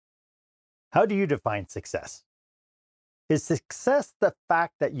How do you define success? Is success the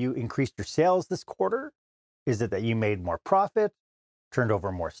fact that you increased your sales this quarter? Is it that you made more profit, turned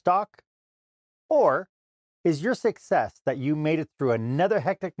over more stock? Or is your success that you made it through another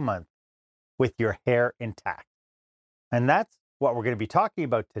hectic month with your hair intact? And that's what we're going to be talking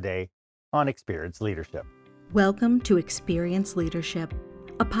about today on Experience Leadership. Welcome to Experience Leadership,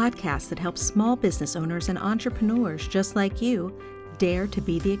 a podcast that helps small business owners and entrepreneurs just like you dare to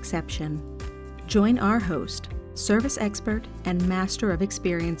be the exception. Join our host, service expert and master of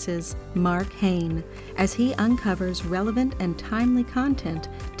experiences, Mark Hain, as he uncovers relevant and timely content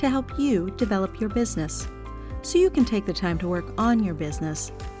to help you develop your business, so you can take the time to work on your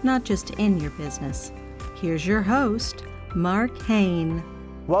business, not just in your business. Here's your host, Mark Hain.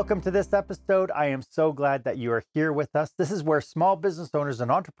 Welcome to this episode. I am so glad that you are here with us. This is where small business owners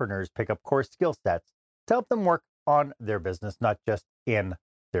and entrepreneurs pick up core skill sets to help them work on their business, not just in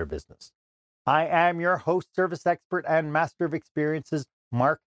their business. I am your host, service expert, and master of experiences,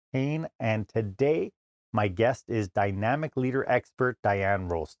 Mark Hain, and today my guest is dynamic leader expert Diane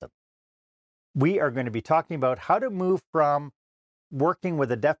Rolston. We are going to be talking about how to move from working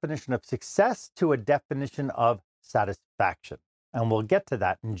with a definition of success to a definition of satisfaction, and we'll get to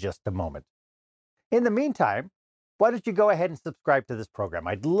that in just a moment. In the meantime, why don't you go ahead and subscribe to this program?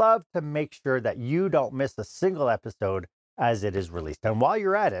 I'd love to make sure that you don't miss a single episode as it is released. And while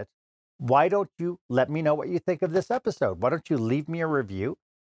you're at it, why don't you let me know what you think of this episode? Why don't you leave me a review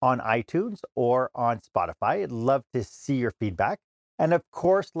on iTunes or on Spotify? I'd love to see your feedback. And of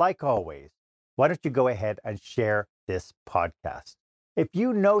course, like always, why don't you go ahead and share this podcast? If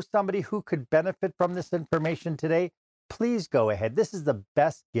you know somebody who could benefit from this information today, please go ahead. This is the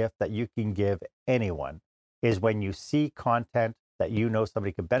best gift that you can give anyone, is when you see content that you know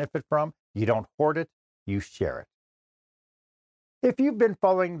somebody could benefit from. You don't hoard it, you share it. If you've been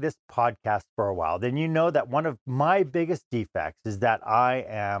following this podcast for a while, then you know that one of my biggest defects is that I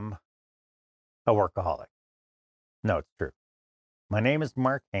am a workaholic. No, it's true. My name is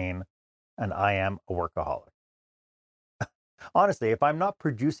Mark Hain, and I am a workaholic. Honestly, if I'm not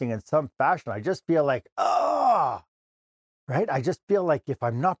producing in some fashion, I just feel like, right? I just feel like if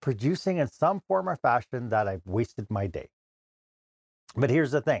I'm not producing in some form or fashion, that I've wasted my day. But here's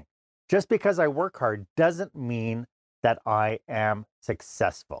the thing. Just because I work hard doesn't mean that I am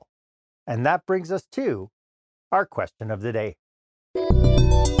successful. And that brings us to our question of the day.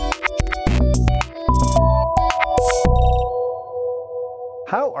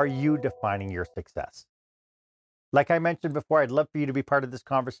 How are you defining your success? Like I mentioned before, I'd love for you to be part of this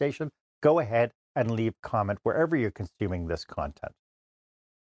conversation. Go ahead and leave a comment wherever you're consuming this content.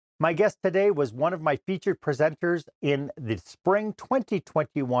 My guest today was one of my featured presenters in the Spring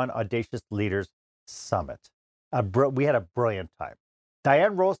 2021 Audacious Leaders Summit. We had a brilliant time.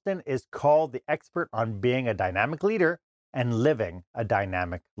 Diane Rolston is called the expert on being a dynamic leader and living a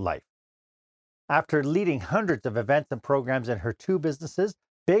dynamic life. After leading hundreds of events and programs in her two businesses,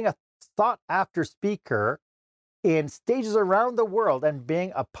 being a sought-after speaker in stages around the world, and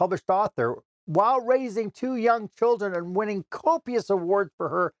being a published author while raising two young children and winning copious awards for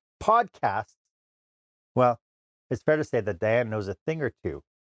her podcasts, well, it's fair to say that Diane knows a thing or two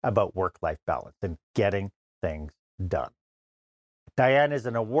about work-life balance and getting things done. Diane is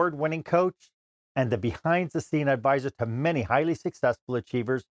an award-winning coach and the behind-the-scene advisor to many highly successful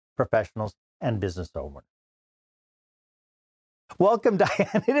achievers, professionals, and business owners. Welcome,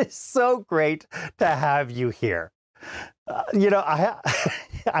 Diane. It is so great to have you here. I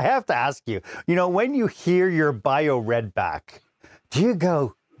have to ask you, when you hear your bio read back, do you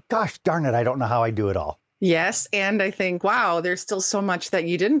go, gosh darn it, I don't know how I do it all? Yes. And I think, wow, there's still so much that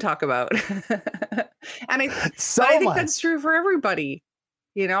you didn't talk about. And I think that's true for everybody.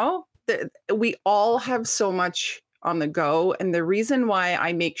 We all have so much on the go. And the reason why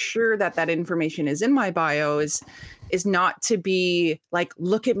I make sure that that information is in my bio is not to be like,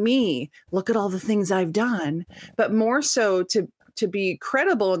 look at me, look at all the things I've done, but more so to be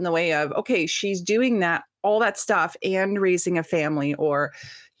credible in the way of, okay, she's doing all that stuff and raising a family, or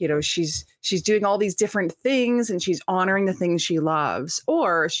she's doing all these different things and she's honoring the things she loves,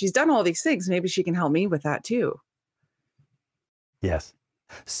 or she's done all these things. Maybe she can help me with that too. Yes.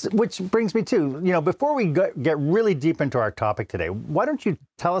 Which brings me to, before we get really deep into our topic today, why don't you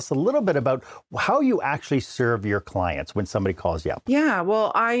tell us a little bit about how you actually serve your clients when somebody calls you up? Yeah,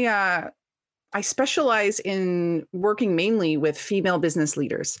 well, I specialize in working mainly with female business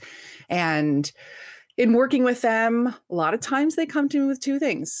leaders. And in working with them, a lot of times they come to me with two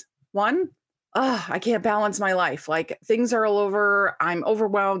things. One, I can't balance my life. Like things are all over. I'm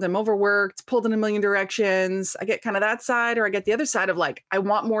overwhelmed. I'm overworked, pulled in a million directions. I get kind of that side, or I get the other side of like, I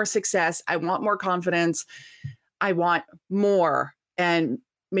want more success. I want more confidence. I want more. And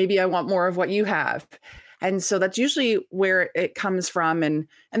maybe I want more of what you have. And so that's usually where it comes from. And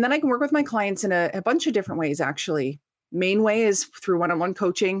then I can work with my clients in a bunch of different ways, actually. Main way is through one-on-one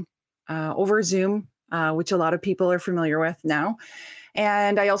coaching over Zoom, which a lot of people are familiar with now.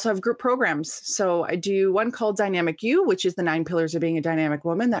 And I also have group programs. So I do one called Dynamic You, which is the 9 pillars of being a dynamic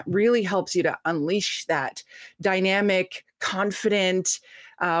woman that really helps you to unleash that dynamic, confident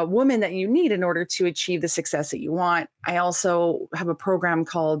woman that you need in order to achieve the success that you want. I also have a program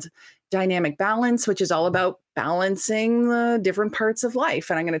called Dynamic Balance, which is all about balancing the different parts of life.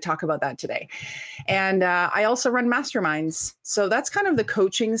 And I'm going to talk about that today. And I also run masterminds. So that's kind of the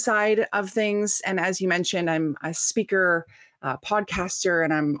coaching side of things. And as you mentioned, I'm a speaker, podcaster,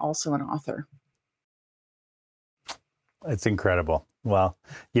 and I'm also an author. It's incredible. Well,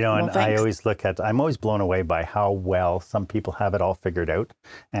 you know, and I always I'm always blown away by how well some people have it all figured out.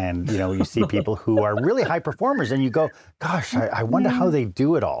 And, you know, you see people who are really high performers and you go, gosh, I wonder how they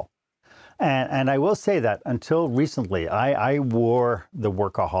do it all. And I will say that until recently, I wore the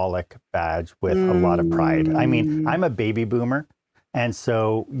workaholic badge with a lot of pride. I mean, I'm a baby boomer. And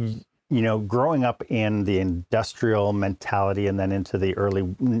so, you know, growing up in the industrial mentality and then into the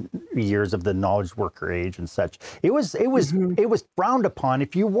early years of the knowledge worker age and such, it was frowned upon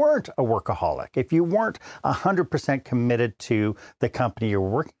if you weren't a workaholic, if you weren't 100% committed to the company you're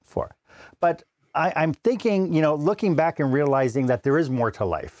working for. But I'm thinking, you know, looking back and realizing that there is more to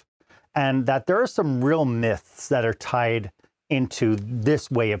life and that there are some real myths that are tied into this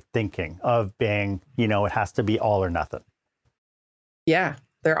way of thinking of being, you know, it has to be all or nothing. Yeah.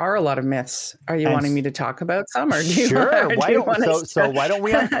 There are a lot of myths. Are you wanting me to talk about some, or do you sure? Why don't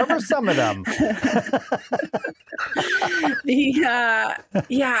we uncover some of them?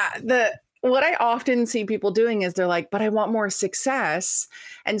 What I often see people doing is they're like, but I want more success.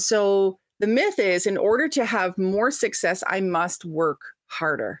 And so the myth is, in order to have more success, I must work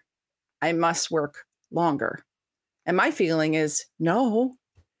harder. I must work longer. And my feeling is, no,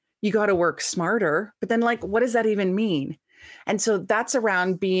 you got to work smarter. But then, like, what does that even mean? And so that's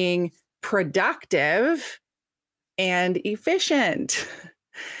around being productive and efficient.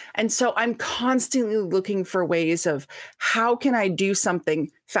 And so I'm constantly looking for ways of how can I do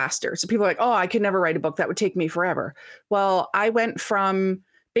something faster? So people are like, oh, I could never write a book. That would take me forever. Well, I went from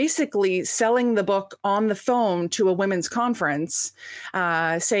basically selling the book on the phone to a women's conference,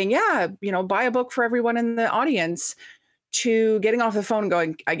 saying, yeah, you know, buy a book for everyone in the audience, to getting off the phone and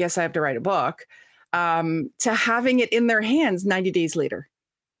going, I guess I have to write a book. To having it in their hands 90 days later,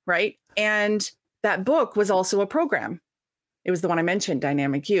 right? And that book was also a program. It was the one I mentioned,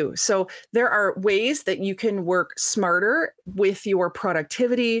 Dynamic You. So there are ways that you can work smarter with your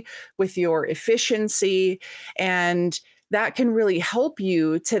productivity, with your efficiency, and that can really help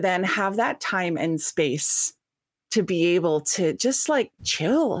you to then have that time and space to be able to just like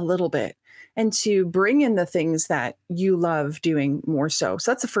chill a little bit and to bring in the things that you love doing more so.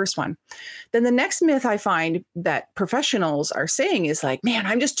 So that's the first one. Then the next myth I find that professionals are saying is like, man,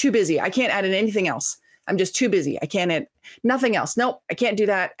 I'm just too busy. I can't add in anything else. I'm just too busy. I can't add nothing else. Nope, I can't do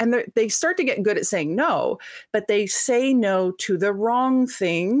that. And they start to get good at saying no, but they say no to the wrong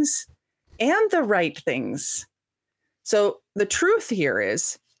things and the right things. So the truth here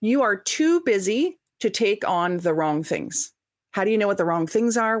is you are too busy to take on the wrong things. How do you know what the wrong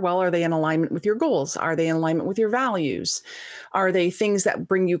things are? Well, are they in alignment with your goals? Are they in alignment with your values? Are they things that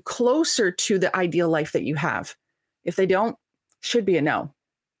bring you closer to the ideal life that you have? If they don't, should be a no,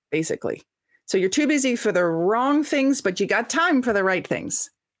 basically. So you're too busy for the wrong things, but you got time for the right things.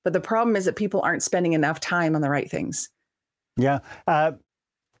 But the problem is that people aren't spending enough time on the right things. Yeah.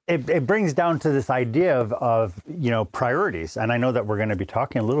 It brings down to this idea of, you know, priorities. And I know that we're going to be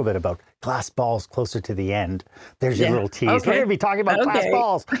talking a little bit about glass balls closer to the end. There's your little tease. Okay. We're going to be talking about glass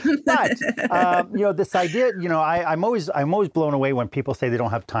balls. But, you know, this idea, you know, I'm always blown away when people say they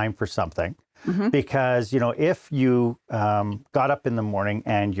don't have time for something. Mm-hmm. Because, you know, if you got up in the morning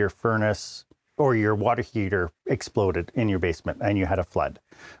and your furnace or your water heater exploded in your basement and you had a flood,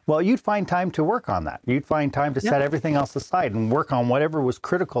 well, you'd find time to work on that. You'd find time to set everything else aside and work on whatever was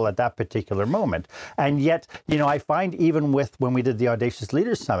critical at that particular moment. And yet, you know, I find even with when we did the Audacious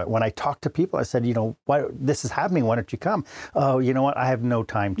Leaders Summit, when I talked to people, I said, you know, this is happening. Why don't you come? Oh, you know what? I have no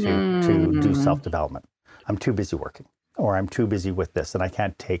time to do self-development. I'm too busy working, or I'm too busy with this, and I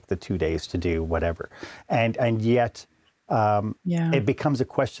can't take the 2 days to do whatever. And yet, it becomes a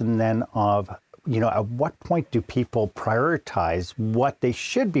question then of at what point do people prioritize what they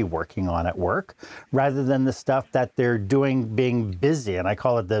should be working on at work rather than the stuff that they're doing being busy? And I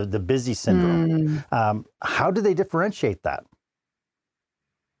call it the busy syndrome. How do they differentiate that?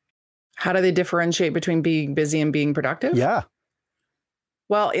 How do they differentiate between being busy and being productive? Yeah.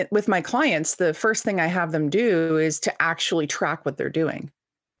 Well, with my clients, the first thing I have them do is to actually track what they're doing,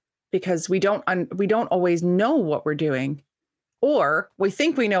 because we don't always know what we're doing, or we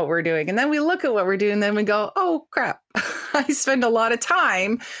think we know what we're doing. And then we look at what we're doing and then we go, oh, crap, I spend a lot of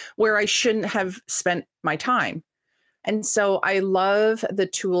time where I shouldn't have spent my time. And so I love the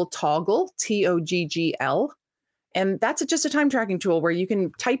tool Toggl, Toggl. And that's just a time tracking tool where you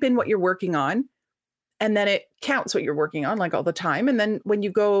can type in what you're working on, and then it counts what you're working on like all the time. And then when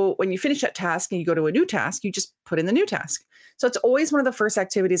you finish that task and you go to a new task, you just put in the new task. So it's always one of the first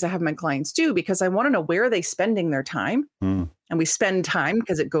activities I have my clients do, because I want to know where are they spending their time. And we spend time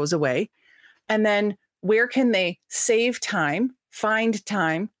because it goes away. And then where can they save time, find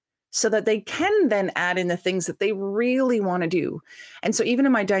time, so that they can then add in the things that they really want to do. And so even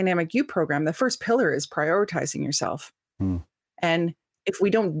in my Dynamic You program, the first pillar is prioritizing yourself. And if we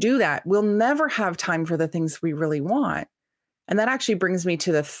don't do that, we'll never have time for the things we really want. And that actually brings me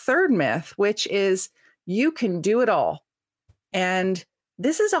to the third myth, which is you can do it all. And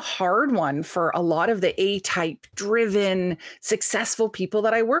this is a hard one for a lot of the A-type driven, successful people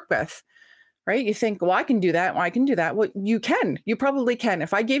that I work with, right? You think, well, I can do that. Well, I can do that. Well, you can. You probably can.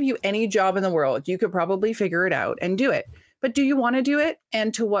 If I gave you any job in the world, you could probably figure it out and do it. But do you want to do it?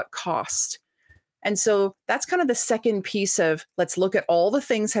 And to what cost? And so that's kind of the second piece of, let's look at all the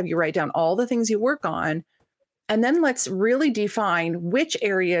things, have you write down all the things you work on, and then let's really define which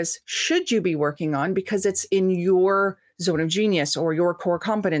areas should you be working on, because it's in your zone of genius or your core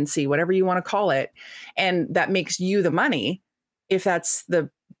competency, whatever you want to call it. And that makes you the money, if that's the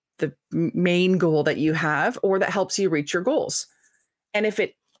main goal that you have, or that helps you reach your goals. And if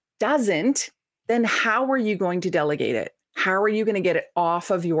it doesn't, then how are you going to delegate it? How are you going to get it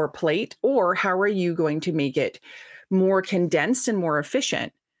off of your plate? Or how are you going to make it more condensed and more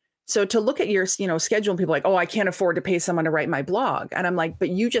efficient? So to look at your, schedule, and people are like, oh, I can't afford to pay someone to write my blog. And I'm like, but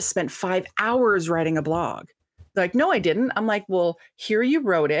you just spent 5 hours writing a blog. They're like, no, I didn't. I'm like, well, here you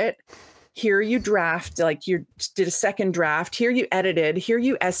wrote it. Here you draft, like you did a second draft. Here you edited. Here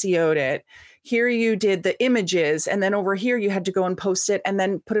you SEO'd it. Here you did the images. And then over here, you had to go and post it and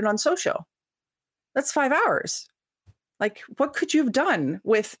then put it on social. That's 5 hours. Like, what could you have done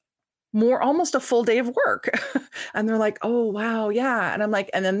with almost a full day of work? And they're like, oh, wow. Yeah. And I'm like,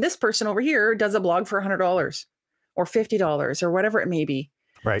 and then this person over here does a blog for $100 or $50 or whatever it may be.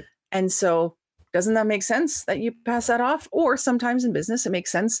 Right. And so doesn't that make sense that you pass that off? Or sometimes in business, it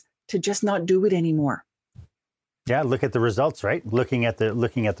makes sense to just not do it anymore. Yeah, look at the results, right? Looking at the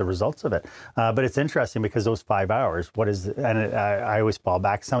results of it. But it's interesting because those 5 hours, I always fall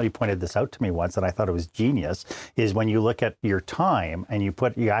back. Somebody pointed this out to me once, and I thought it was genius, is when you look at your time and you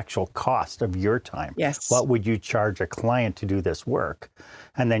put the actual cost of your time. Yes. What would you charge a client to do this work?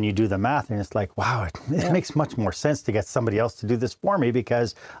 And then you do the math and it's like, wow, it makes much more sense to get somebody else to do this for me,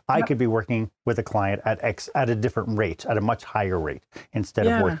 because I could be working with a client at a different rate, at a much higher rate, instead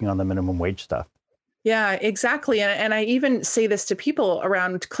of working on the minimum wage stuff. Yeah, exactly. And I even say this to people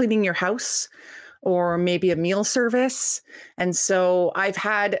around cleaning your house or maybe a meal service. And so I've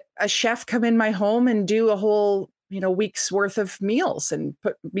had a chef come in my home and do a whole, week's worth of meals and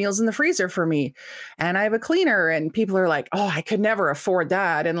put meals in the freezer for me. And I have a cleaner, and people are like, oh, I could never afford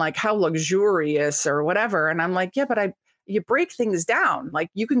that. And like, how luxurious or whatever. And I'm like, yeah, but you break things down.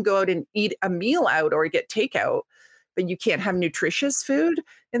 Like, you can go out and eat a meal out or get takeout, but you can't have nutritious food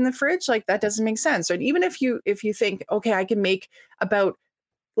in the fridge. Like, that doesn't make sense. And even if you think, okay, I can make about,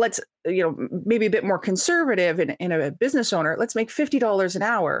 let's, maybe a bit more conservative in a business owner, let's make $50 an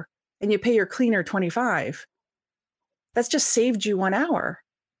hour and you pay your cleaner $25. That's just saved you 1 hour.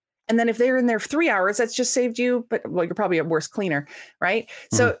 And then if they're in there 3 hours, that's just saved you, you're probably a worse cleaner, right?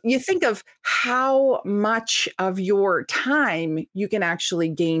 Mm-hmm. So you think of how much of your time you can actually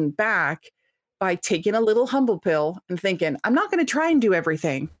gain back by taking a little humble pill and thinking, I'm not going to try and do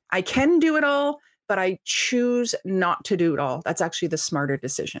everything. I can do it all, but I choose not to do it all. That's actually the smarter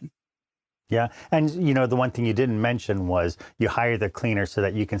decision. Yeah. And, the one thing you didn't mention was you hire the cleaner so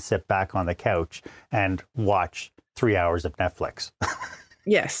that you can sit back on the couch and watch 3 hours of Netflix.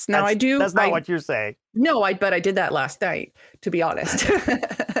 Yes. Now I do. That's not what you're saying. No, but I did that last night, to be honest.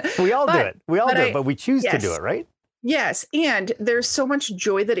 We all do it. We all do it, but we choose to do it, right? Yes. And there's so much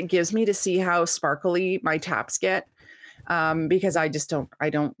joy that it gives me to see how sparkly my taps get, because I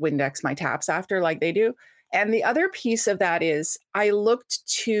don't Windex my taps after like they do. And the other piece of that is I looked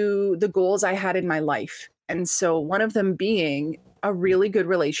to the goals I had in my life. And so one of them being a really good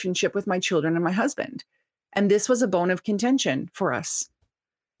relationship with my children and my husband. And this was a bone of contention for us.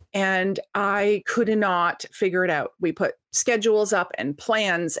 And I could not figure it out. We put schedules up and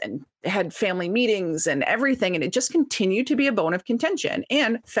plans and had family meetings and everything. And it just continued to be a bone of contention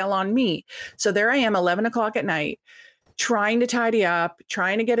and fell on me. So there I am, 11 o'clock at night, trying to tidy up,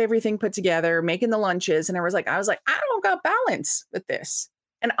 trying to get everything put together, making the lunches. And I was like, I don't got balance with this.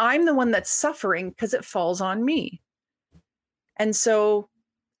 And I'm the one that's suffering because it falls on me. And so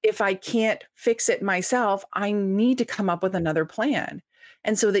if I can't fix it myself, I need to come up with another plan.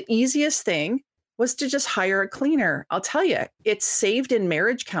 And so the easiest thing was to just hire a cleaner. I'll tell you, it's saved in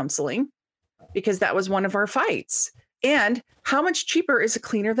marriage counseling because that was one of our fights. And how much cheaper is a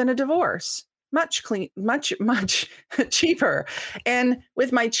cleaner than a divorce? Much cheaper. And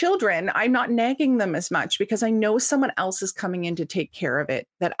with my children, I'm not nagging them as much because I know someone else is coming in to take care of it,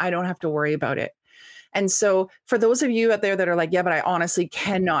 that I don't have to worry about it. And so for those of you out there that are like, yeah, but I honestly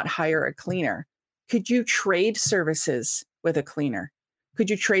cannot hire a cleaner. Could you trade services with a cleaner? Could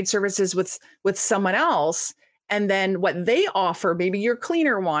you trade services with someone else? And then what they offer, maybe your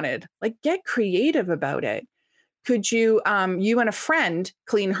cleaner wanted, like get creative about it. Could you, you and a friend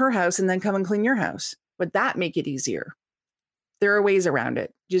clean her house and then come and clean your house? Would that make it easier? There are ways around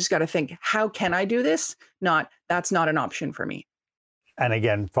it. You just got to think, how can I do this? That's not an option for me. And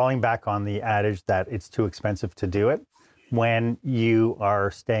again, falling back on the adage that it's too expensive to do it, when you are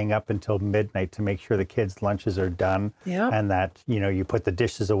staying up until midnight to make sure the kids' lunches are done, yep. and that, you put the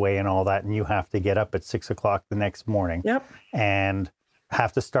dishes away and all that, and you have to get up at 6 o'clock the next morning, yep. and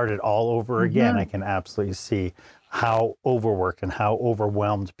have to start it all over again, I can absolutely see how overworked and how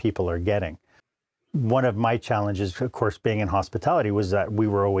overwhelmed people are getting. One of my challenges, of course, being in hospitality, was that we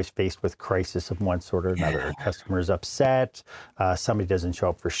were always faced with crisis of one sort or another. A customer's upset, somebody doesn't show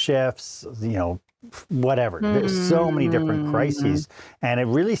up for shifts, whatever. There's so many different crises. And it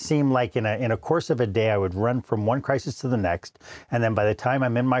really seemed like in a course of a day, I would run from one crisis to the next. And then by the time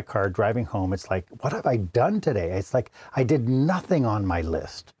I'm in my car driving home, it's like, what have I done today? It's like, I did nothing on my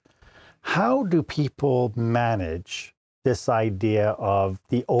list. How do people manage this idea of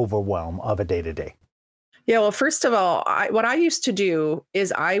the overwhelm of a day-to-day? Yeah, well, first of all, what I used to do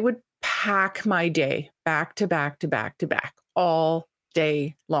is I would pack my day back to back to back to back all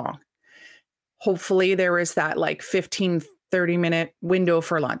day long. Hopefully there was that like 15, 30-minute window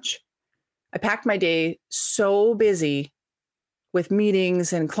for lunch. I packed my day so busy with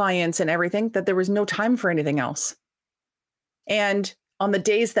meetings and clients and everything that there was no time for anything else. And on the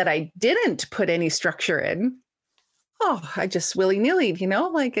days that I didn't put any structure in, I just willy-nilly,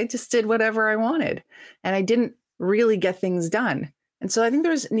 like I just did whatever I wanted and I didn't really get things done. And so I think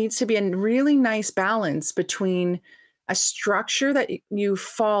needs to be a really nice balance between a structure that you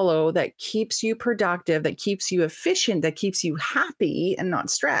follow that keeps you productive, that keeps you efficient, that keeps you happy and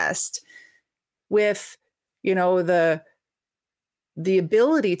not stressed, with, the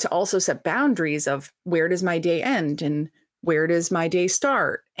ability to also set boundaries of where does my day end and where does my day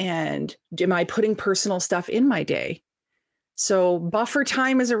start? And am I putting personal stuff in my day? So buffer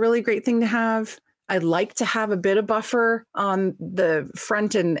time is a really great thing to have. I'd like to have a bit of buffer on the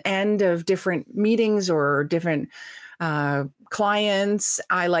front and end of different meetings or different clients.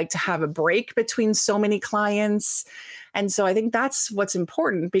 I like to have a break between so many clients. And so I think that's what's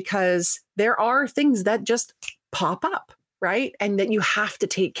important, because there are things that just pop up, right? And that you have to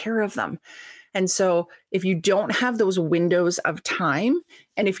take care of them. And so if you don't have those windows of time,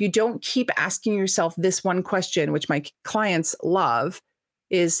 and if you don't keep asking yourself this one question, which my clients love,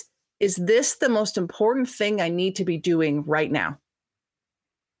 is this the most important thing I need to be doing right now?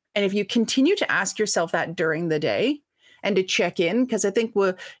 And if you continue to ask yourself that during the day and to check in, because I think,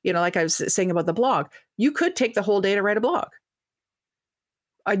 like I was saying about the blog, you could take the whole day to write a blog.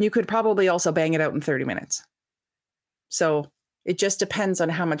 And you could probably also bang it out in 30 minutes. So it just depends on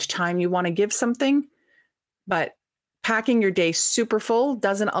how much time you want to give something. But packing your day super full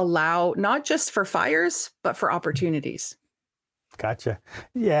doesn't allow, not just for fires, but for opportunities. Gotcha.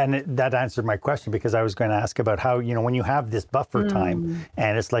 Yeah, and that answered my question, because I was going to ask about how, when you have this buffer time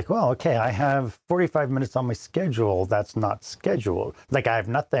and it's like, well, okay, I have 45 minutes on my schedule. That's not scheduled. Like I have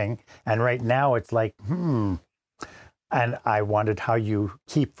nothing. And right now it's like, And I wondered how you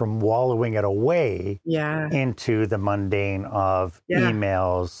keep from wallowing it away into the mundane of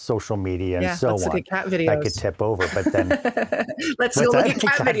emails, social media, and so let's on. Look at cat videos. That could tip over, but then let's go look at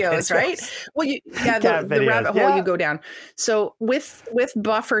cat videos, right? Well, the rabbit hole you go down. So with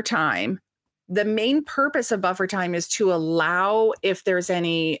buffer time, the main purpose of buffer time is to allow, if there's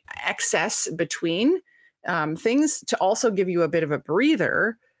any excess between, things to also give you a bit of a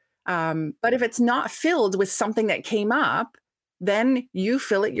breather. But if it's not filled with something that came up, then you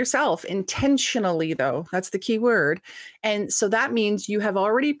fill it yourself intentionally, though. That's the key word. And so that means you have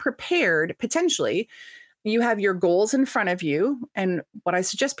already prepared, potentially, you have your goals in front of you. And what I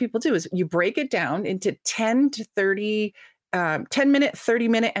suggest people do is you break it down into 10 to 30 10-minute,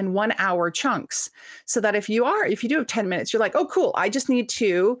 30-minute, and 1 hour chunks. So that if you do have 10 minutes, you're like, oh, cool. I just need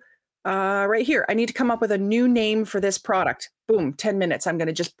to, right here, I need to come up with a new name for this product. Boom, 10 minutes. I'm going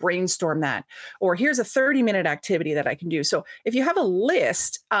to just brainstorm that. Or here's a 30-minute activity that I can do. So if you have a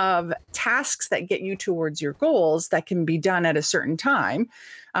list of tasks that get you towards your goals that can be done at a certain time,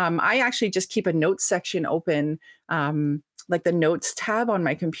 I actually just keep a notes section open, like the notes tab on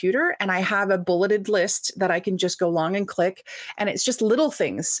my computer. And I have a bulleted list that I can just go along and click. And it's just little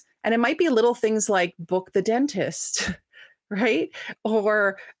things. And it might be little things like book the dentist, right?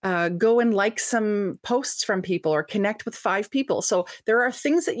 Or go and like some posts from people or connect with 5 people. So there are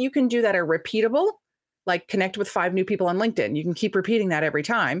things that you can do that are repeatable, like connect with 5 new people on LinkedIn. You can keep repeating that every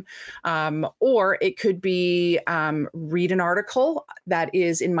time. Or it could be read an article that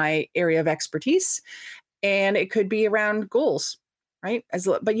is in my area of expertise. And it could be around goals, right?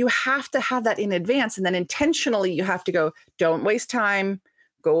 But you have to have that in advance. And then intentionally, you have to go, don't waste time,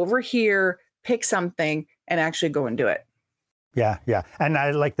 go over here, pick something, and actually go and do it. Yeah, yeah. And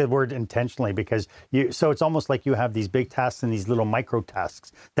I like the word intentionally because so it's almost like you have these big tasks and these little micro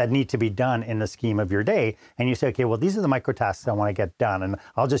tasks that need to be done in the scheme of your day. And you say, okay, well, these are the micro tasks I want to get done, and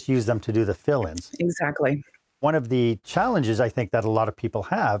I'll just use them to do the fill-ins. Exactly. One of the challenges I think that a lot of people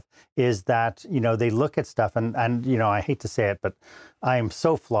have is that, they look at stuff and I hate to say it, but I am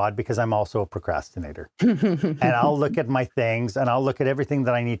so flawed because I'm also a procrastinator. And I'll look at my things and I'll look at everything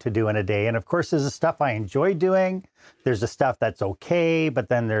that I need to do in a day. And of course, there's the stuff I enjoy doing. There's the stuff that's okay, but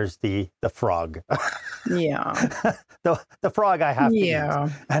then there's the frog. Yeah. the frog I have to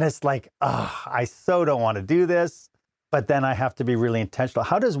eat. And it's like, I so don't want to do this. But then I have to be really intentional.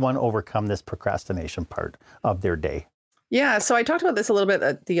 How does one overcome this procrastination part of their day? Yeah, so I talked about this a little bit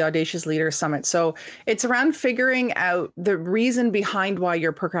at the Audacious Leader Summit. So it's around figuring out the reason behind why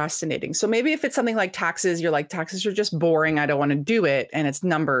you're procrastinating. So maybe if it's something like taxes, you're like, taxes are just boring. I don't want to do it. And it's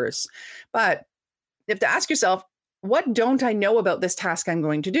numbers. But you have to ask yourself, what don't I know about this task I'm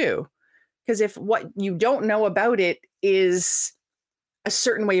going to do? Because if what you don't know about it is a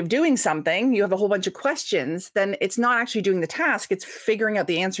certain way of doing something, you have a whole bunch of questions, then it's not actually doing the task. It's figuring out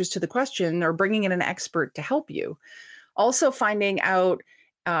the answers to the question or bringing in an expert to help you. Also finding out,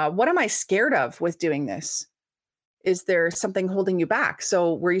 what am I scared of with doing this? Is there something holding you back?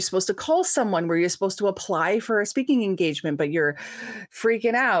 So were you supposed to call someone? Were you supposed to apply for a speaking engagement, but you're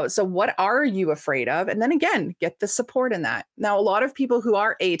freaking out? So what are you afraid of? And then again, get the support in that. Now, a lot of people who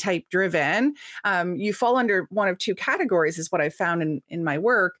are A-type driven, you fall under one of 2 categories is what I found in my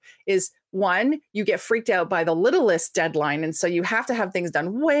work is, one, you get freaked out by the littlest deadline. And so you have to have things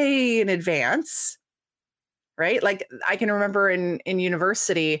done way in advance. Right? Like I can remember in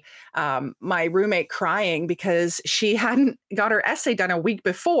university, my roommate crying because she hadn't got her essay done a week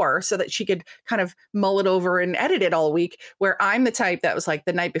before so that she could kind of mull it over and edit it all week, where I'm the type that was like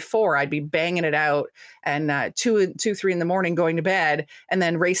the night before I'd be banging it out and 2, 3 in the morning going to bed and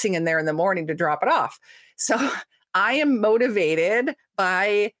then racing in there in the morning to drop it off. So I am motivated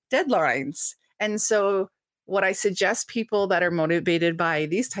by deadlines. And so what I suggest people that are motivated by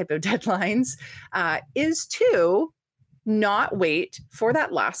these type of deadlines is to not wait for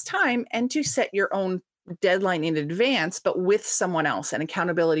that last time and to set your own deadline in advance, but with someone else, and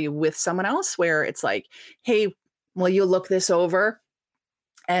accountability with someone else, where it's like, hey, will you look this over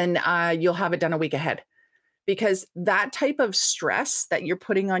and you'll have it done a week ahead. Because that type of stress that you're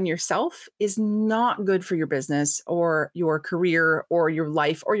putting on yourself is not good for your business or your career or your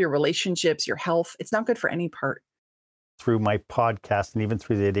life or your relationships, your health. It's not good for any part. Through my podcast and even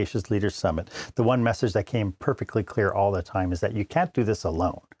through the Audacious Leaders Summit, the one message that came perfectly clear all the time is that you can't do this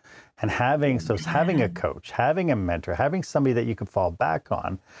alone. And having a coach, having a mentor, having somebody that you can fall back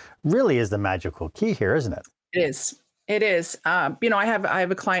on really is the magical key here, isn't it? It is. It is. I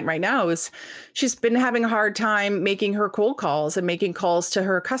have a client right now she's been having a hard time making her cold calls and making calls to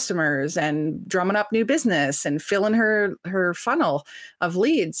her customers and drumming up new business and filling her funnel of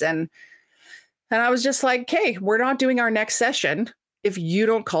leads. And I was just like, okay, we're not doing our next session if you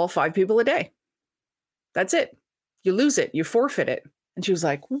don't call 5 people a day. That's it. You lose it. You forfeit it. And she was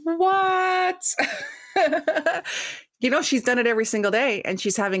like, what? She's done it every single day and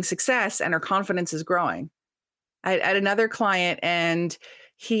she's having success and her confidence is growing. I had another client and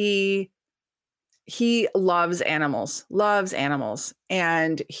he he loves animals.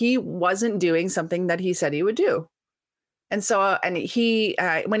 And he wasn't doing something that he said he would do. And so,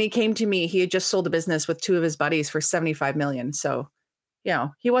 when he came to me, he had just sold a business with 2 of his buddies for 75 million. So,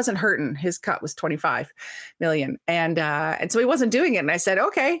 he wasn't hurting. His cut was 25 million. And so he wasn't doing it. And I said,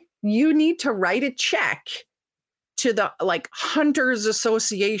 okay, you need to write a check to the Hunters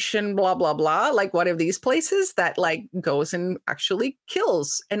Association, blah, blah, blah. Like one of these places that goes and actually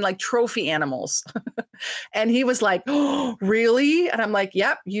kills and trophy animals. And he was like, oh, really? And I'm like,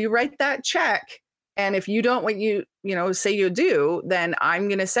 yep, you write that check. And if you don't, what you say you do, then I'm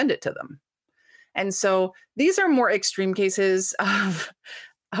going to send it to them. And so these are more extreme cases of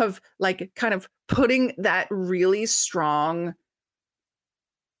kind of putting that really strong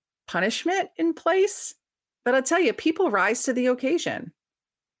punishment in place. But I'll tell you, people rise to the occasion.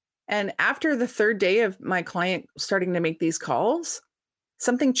 And after the 3rd day of my client starting to make these calls,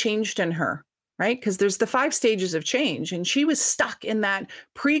 something changed in her, right? Because there's the 5 stages of change. And she was stuck in that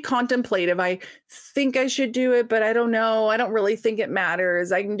pre-contemplative, I think I should do it, but I don't know. I don't really think it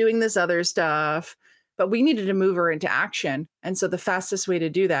matters. I'm doing this other stuff. But we needed to move her into action. And so the fastest way to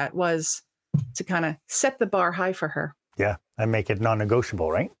do that was to kind of set the bar high for her. Yeah, and make it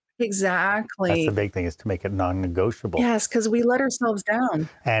non-negotiable, right? Exactly. That's the big thing, is to make it non-negotiable. Yes, because we let ourselves down.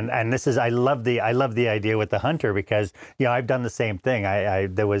 And this is, I love the idea with the hunter, because I've done the same thing.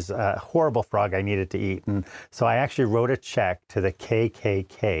 There was a horrible frog I needed to eat, and so I actually wrote a check to the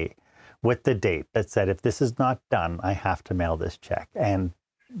KKK with the date that said, if this is not done, I have to mail this check. And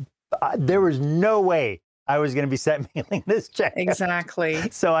there was no way I was going to be mailing this check. Exactly.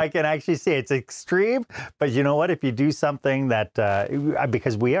 So I can actually see it's extreme, but you know what? If you do something that,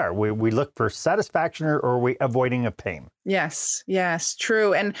 because we look for satisfaction or we avoiding a pain. Yes,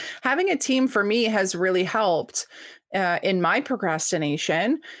 true. And having a team for me has really helped in my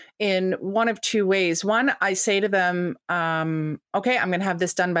procrastination in one of 2 ways. One, I say to them, okay, I'm going to have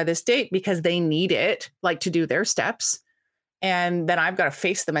this done by this date because they need it, to do their steps. And then I've got to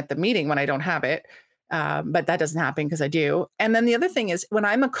face them at the meeting when I don't have it. But that doesn't happen because I do. And then the other thing is, when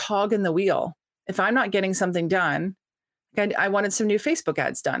I'm a cog in the wheel, if I'm not getting something done, I wanted some new Facebook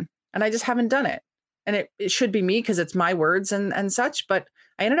ads done and I just haven't done it. And it should be me because it's my words and such. But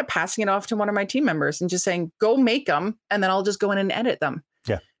I ended up passing it off to one of my team members and just saying, go make them. And then I'll just go in and edit them.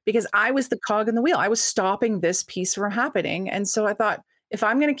 Yeah. Because I was the cog in the wheel. I was stopping this piece from happening. And so I thought, if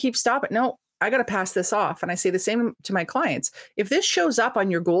I'm going to keep stopping, no, I got to pass this off. And I say the same to my clients. If this shows up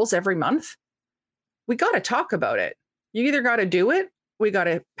on your goals every month, we got to talk about it. You either got to do it, we got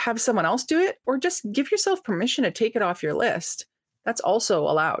to have someone else do it, or just give yourself permission to take it off your list. That's also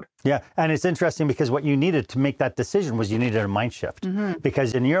allowed. Yeah. And it's interesting because what you needed to make that decision was you needed a mind shift. Mm-hmm.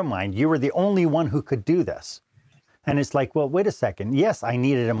 Because in your mind, you were the only one who could do this. And it's like, well, wait a second. Yes, I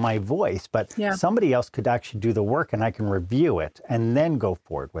need it in my voice, but somebody else could actually do the work and I can review it and then go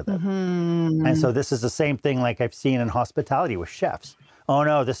forward with it. Mm-hmm. And so this is the same thing like I've seen in hospitality with chefs. Oh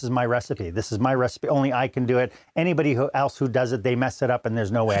no, this is my recipe. This is my recipe. Only I can do it. Anybody else who does it, they mess it up and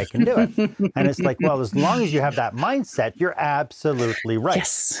there's no way I can do it. And it's like, well, as long as you have that mindset, you're absolutely right.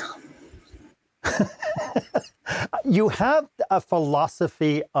 Yes. You have a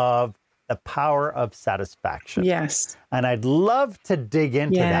philosophy of the power of satisfaction. Yes. And I'd love to dig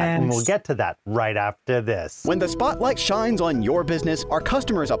into that, and we'll get to that right after this. When the spotlight shines on your business, are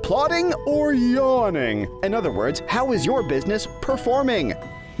customers applauding or yawning? In other words, how is your business performing?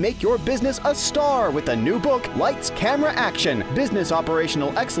 Make your business a star with the new book, Lights, Camera, Action, Business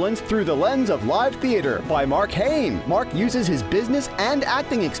Operational Excellence Through the Lens of Live Theater by Mark Hain. Mark uses his business and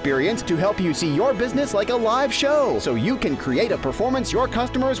acting experience to help you see your business like a live show, so you can create a performance your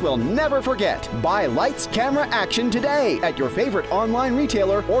customers will never forget. Buy Lights, Camera, Action today at your favorite online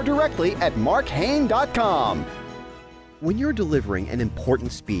retailer or directly at markhain.com. When you're delivering an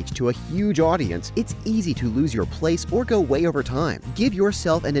important speech to a huge audience, it's easy to lose your place or go way over time. Give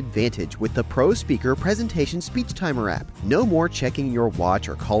yourself an advantage with the Pro Speaker Presentation Speech Timer app. No more checking your watch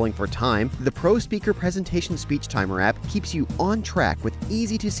or calling for time. The Pro Speaker Presentation Speech Timer app keeps you on track with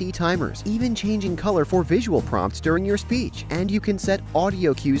easy-to-see timers, even changing color for visual prompts during your speech. And you can set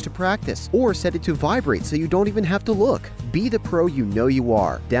audio cues to practice or set it to vibrate so you don't even have to look. Be the pro you know you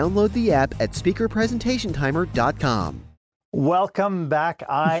are. Download the app at speakerpresentationtimer.com. Welcome back.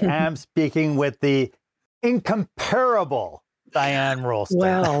 I am speaking with the incomparable Diane Rolston.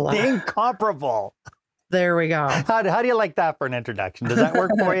 Well, the incomparable. There we go. How do you like that for an introduction? Does that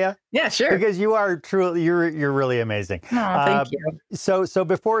work for you? Yeah, sure. Because you are truly, you're really amazing. Oh, thank you. So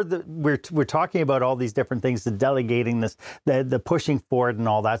before we're talking about all these different things, the delegating this, the pushing forward and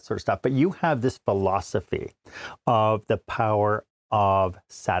all that sort of stuff, but you have this philosophy of the power of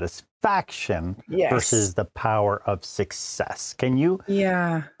satisfaction versus the power of success. Can you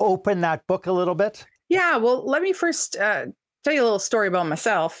open that book a little bit? Yeah, well, let me first tell you a little story about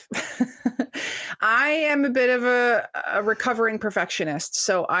myself. I am a bit of a recovering perfectionist.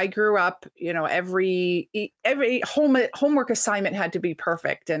 So I grew up, every homework assignment had to be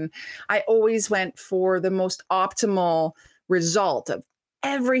perfect. And I always went for the most optimal result of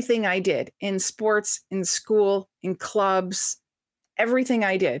everything I did in sports, in school, in clubs, everything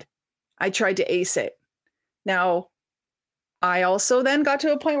I did. I tried to ace it. Now, I also then got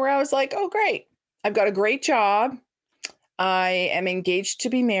to a point where I was like, oh, great. I've got a great job. I am engaged to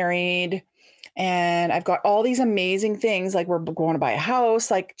be married. And I've got all these amazing things, like we're going to buy a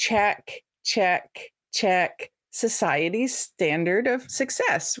house, like check, check, check, society's standard of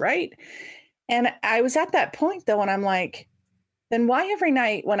success, right? And I was at that point, though, and I'm like, then why every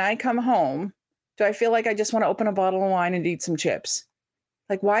night when I come home, do I feel like I just want to open a bottle of wine and eat some chips?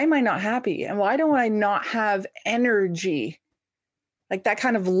 Like, why am I not happy? And why don't I not have energy? Like that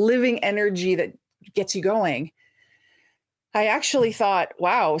kind of living energy that gets you going. I actually thought,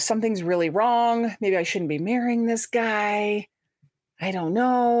 wow, something's really wrong. Maybe I shouldn't be marrying this guy. I don't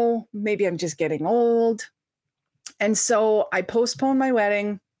know. Maybe I'm just getting old. And so I postponed my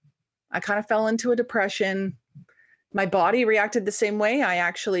wedding. I kind of fell into a depression. My body reacted the same way. I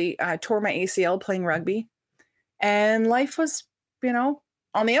actually tore my ACL playing rugby. And life was,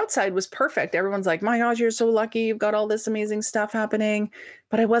 on the outside was perfect. Everyone's like, my gosh, you're so lucky. You've got all this amazing stuff happening.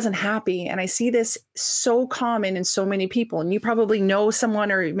 But I wasn't happy. And I see this so common in so many people. And you probably know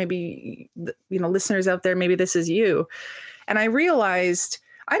someone, or maybe, listeners out there, maybe this is you. And I realized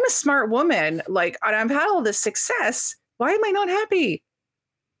I'm a smart woman. Like, I've had all this success. Why am I not happy?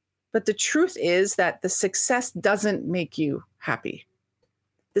 But the truth is that the success doesn't make you happy.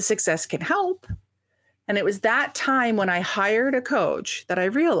 The success can help. And it was that time when I hired a coach that I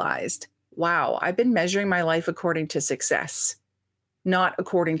realized, wow, I've been measuring my life according to success, not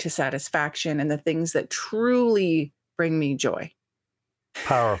according to satisfaction and the things that truly bring me joy.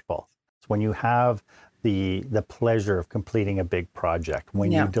 Powerful. When you have the pleasure of completing a big project,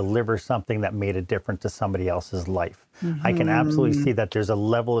 when you deliver something that made a difference to somebody else's life, I can absolutely see that there's a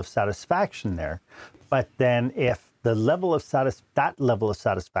level of satisfaction there. But then if the level of that level of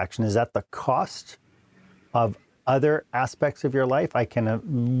satisfaction is at the cost of other aspects of your life, I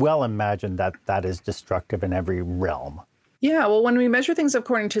can well imagine that that is destructive in every realm. Yeah, well, when we measure things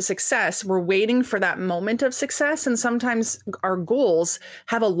according to success, we're waiting for that moment of success. And sometimes our goals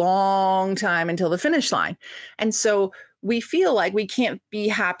have a long time until the finish line. And so we feel like we can't be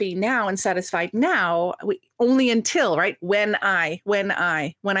happy now and satisfied now, only until, right? When I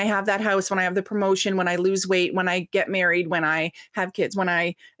have that house, when I have the promotion, when I lose weight, when I get married, when I have kids,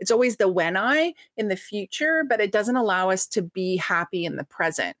 it's always the when I in the future, but it doesn't allow us to be happy in the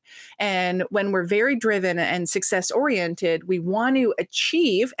present. And when we're very driven and success oriented, we want to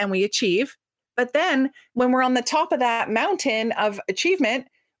achieve, and we achieve. But then when we're on the top of that mountain of achievement,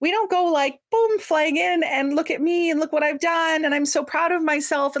 we don't go like, boom, flying in and look at me and look what I've done. And I'm so proud of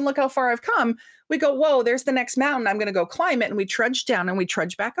myself and look how far I've come. We go, whoa, there's the next mountain. I'm going to go climb it. And we trudge down and we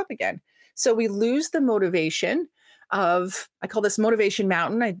trudge back up again. So we lose the motivation of, I call this motivation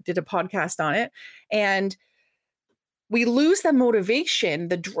mountain. I did a podcast on it. And we lose the motivation,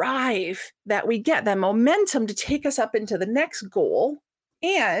 the drive that we get, that momentum to take us up into the next goal.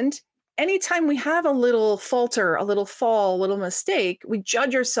 And anytime we have a little falter, a little fall, a little mistake, we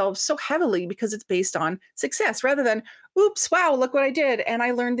judge ourselves so heavily because it's based on success rather than, oops, wow, look what I did. And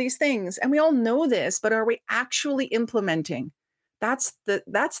I learned these things. And we all know this, but are we actually implementing? That's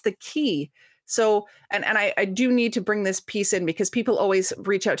the key. So, and I do need to bring this piece in because people always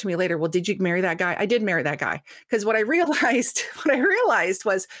reach out to me later. Well, did you marry that guy? I did marry that guy. Because what I realized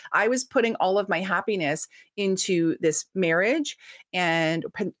was I was putting all of my happiness into this marriage and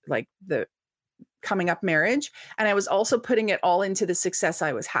like the coming up marriage. And I was also putting it all into the success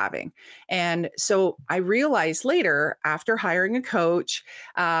I was having. And so I realized later after hiring a coach,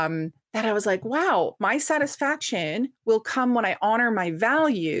 that I was like, wow, my satisfaction will come when I honor my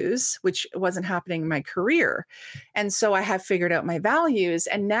values, which wasn't happening in my career. And so I have figured out my values.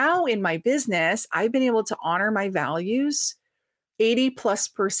 And now in my business, I've been able to honor my values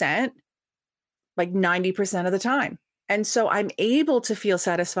 80+%, like 90% of the time. And so I'm able to feel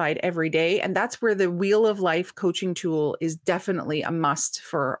satisfied every day. And that's where the Wheel of Life coaching tool is definitely a must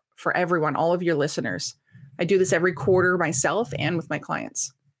for everyone, all of your listeners. I do this every quarter myself and with my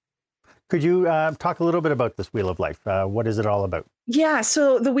clients. Could you talk a little bit about this Wheel of Life? What is it all about? Yeah.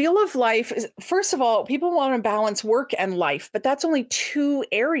 So the wheel of life is, first of all, people want to balance work and life, but that's only two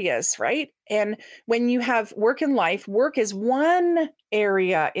areas, right? And when you have work and life, work is one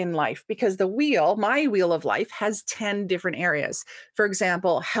area in life because the wheel, my wheel of life, has 10 different areas. For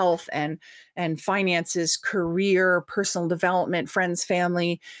example, health and finances, career, personal development, friends,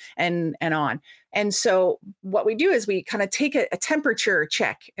 family, and on. And so what we do is we kind of take a temperature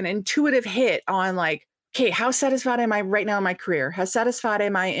check, an intuitive hit on like, okay, how satisfied am I right now in my career? How satisfied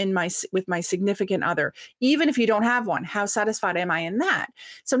am I in with my significant other? Even if you don't have one, how satisfied am I in that?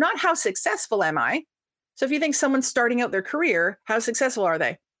 So not how successful am I? So if you think someone's starting out their career, how successful are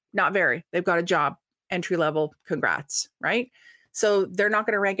they? Not very. They've got a job, entry level, congrats, right? So they're not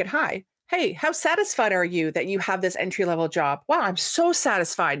going to rank it high. Hey, how satisfied are you that you have this entry level job? Wow, I'm so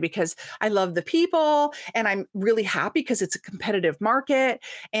satisfied because I love the people and I'm really happy because it's a competitive market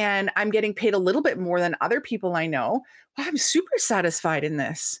and I'm getting paid a little bit more than other people I know. Wow, I'm super satisfied in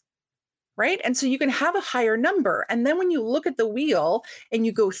this. Right. And so you can have a higher number. And then when you look at the wheel and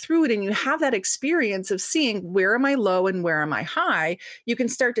you go through it and you have that experience of seeing where am I low and where am I high, you can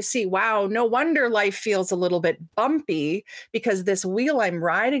start to see, wow, no wonder life feels a little bit bumpy because this wheel I'm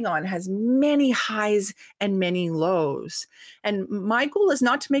riding on has many highs and many lows. And my goal is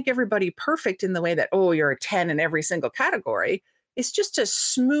not to make everybody perfect in the way that, oh, you're a 10 in every single category. It's just to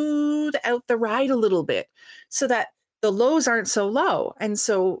smooth out the ride a little bit so that the lows aren't so low. And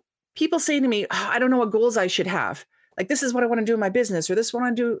so people say to me, oh, I don't know what goals I should have. Like, this is what I want to do in my business, or this is what I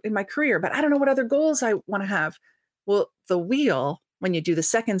want to do in my career, but I don't know what other goals I want to have. Well, the wheel, when you do the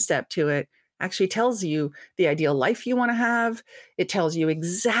second step to it, actually tells you the ideal life you want to have. It tells you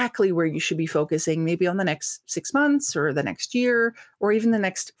exactly where you should be focusing, maybe on the next 6 months or the next year, or even the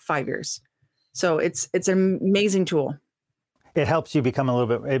next 5 years. So it's an amazing tool. It helps you become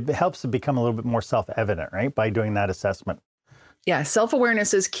it helps to become a little bit more self-evident, right? By doing that assessment. Yeah,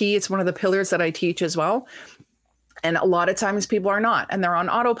 self-awareness is key. It's one of the pillars that I teach as well. And a lot of times people are not, and they're on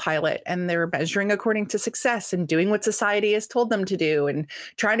autopilot and they're measuring according to success and doing what society has told them to do and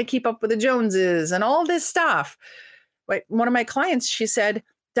trying to keep up with the Joneses and all this stuff. But one of my clients, she said,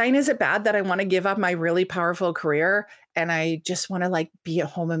 Diane, is it bad that I want to give up my really powerful career and I just want to like be at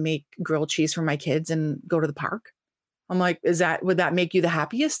home and make grilled cheese for my kids and go to the park? I'm like, would that make you the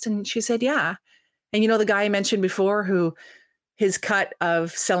happiest? And she said, yeah. And you know, the guy I mentioned before who his cut of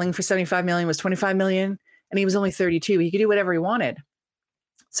selling for 75 million was 25 million and he was only 32. He could do whatever he wanted.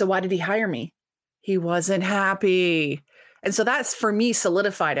 So why did he hire me? He wasn't happy. And so that's for me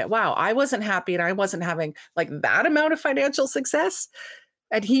solidified it. Wow, I wasn't happy and I wasn't having like that amount of financial success.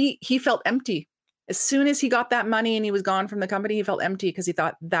 And he felt empty. As soon as he got that money and he was gone from the company, he felt empty because he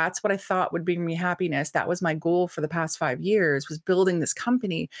thought that's what I thought would bring me happiness. That was my goal for the past 5 years, was building this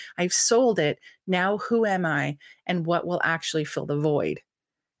company. I've sold it. Now who am I and what will actually fill the void?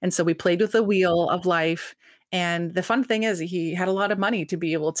 And so we played with the wheel of life. And the fun thing is he had a lot of money to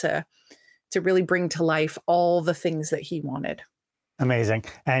be able to really bring to life all the things that he wanted. Amazing.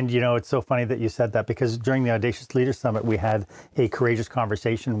 And, you know, it's so funny that you said that because during the Audacious Leader Summit, we had a courageous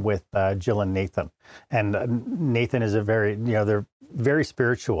conversation with Jill and Nathan. And Nathan is they're very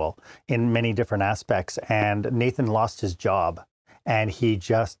spiritual in many different aspects. And Nathan lost his job and he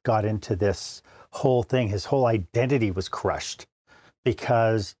just got into this whole thing. His whole identity was crushed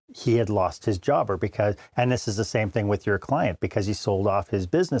because he had lost his job and this is the same thing with your client, because he sold off his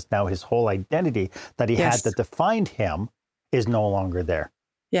business. Now his whole identity that he had that defined him is no longer there.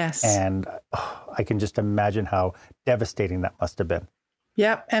 Yes. And I can just imagine how devastating that must have been.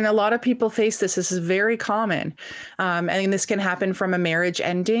 Yep. And a lot of people face this. This is very common. And this can happen from a marriage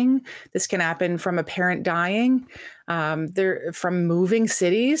ending. This can happen from a parent dying, from moving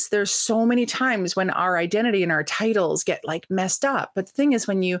cities. There's so many times when our identity and our titles get like messed up. But the thing is,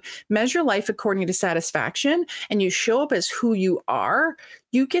 when you measure life according to satisfaction and you show up as who you are,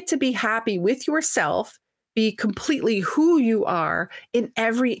 you get to be happy with yourself, be completely who you are in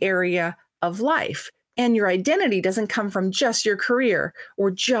every area of life. And your identity doesn't come from just your career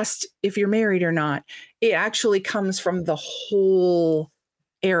or just if you're married or not. It actually comes from the whole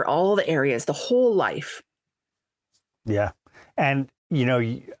all the areas, the whole life. Yeah. And, you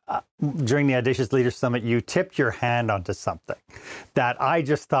know, during the Audacious Leader Summit, you tipped your hand onto something that I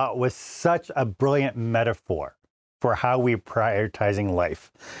just thought was such a brilliant metaphor for how we're prioritizing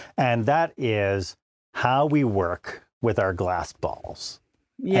life. And that is how we work with our glass balls.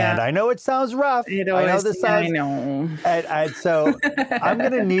 Yeah. And I know it sounds rough. I know. And so I'm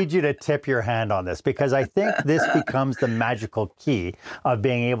going to need you to tip your hand on this, because I think this becomes the magical key of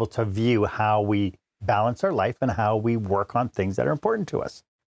being able to view how we balance our life and how we work on things that are important to us.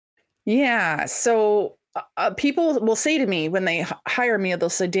 Yeah. So people will say to me when they hire me, they'll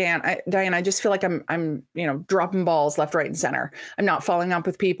say, Diane, I just feel like I'm, dropping balls left, right, and center. I'm not following up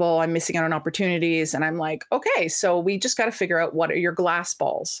with people. I'm missing out on opportunities. And I'm like, okay, so we just got to figure out what are your glass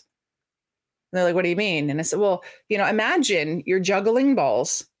balls. And they're like, what do you mean? And I said, well, imagine you're juggling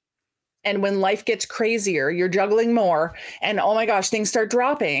balls. And when life gets crazier, you're juggling more. And oh my gosh, things start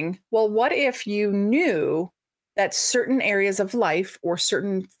dropping. Well, what if you knew that certain areas of life or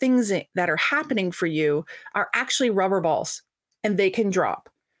certain things that are happening for you are actually rubber balls and they can drop?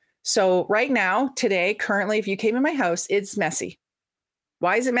 So right now, today, currently, if you came in my house, it's messy.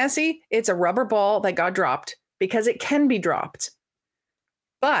 Why is it messy? It's a rubber ball that got dropped because it can be dropped.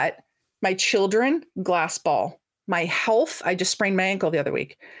 But my children, glass ball. My health, I just sprained my ankle the other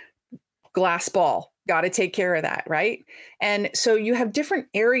week. Glass ball. Got to take care of that, right? And so you have different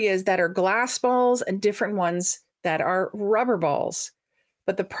areas that are glass balls and different ones that are rubber balls.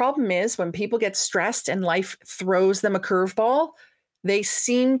 But the problem is when people get stressed and life throws them a curveball, they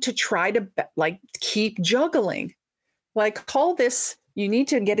seem to try to keep juggling. Well, I call this, you need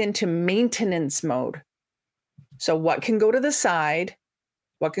to get into maintenance mode. So what can go to the side?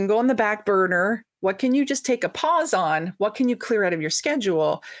 What can go on the back burner? What can you just take a pause on? What can you clear out of your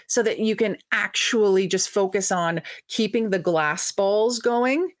schedule so that you can actually just focus on keeping the glass balls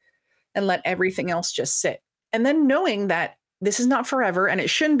going and let everything else just sit? And then knowing that this is not forever and it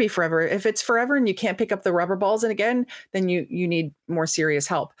shouldn't be forever. If it's forever and you can't pick up the rubber balls and again, then you need more serious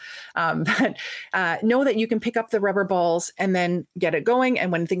help. But know that you can pick up the rubber balls and then get it going.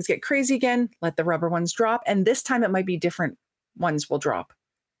 And when things get crazy again, let the rubber ones drop. And this time it might be different ones will drop.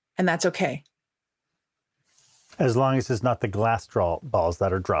 And that's okay. As long as it's not the glass balls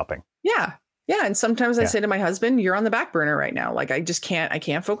that are dropping. Yeah. Yeah. And sometimes I say to my husband, you're on the back burner right now. Like, I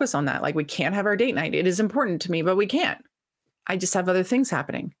can't focus on that. Like, we can't have our date night. It is important to me, but we can't. I just have other things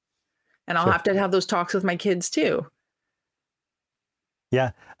happening. And I'll have to have those talks with my kids too.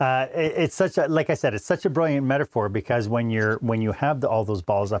 Yeah. It's such a, like I said, it's such a brilliant metaphor because when you have all those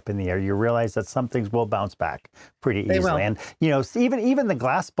balls up in the air, you realize that some things will bounce back pretty easily. And, even the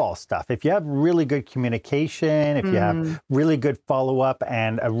glass ball stuff, if you have really good communication, if you have really good follow up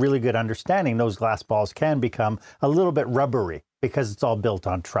and a really good understanding, those glass balls can become a little bit rubbery because it's all built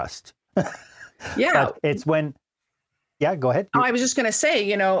on trust. Yeah. But it's when, yeah, go ahead. Oh, I was just going to say,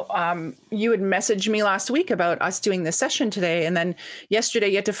 you had messaged me last week about us doing this session today. And then yesterday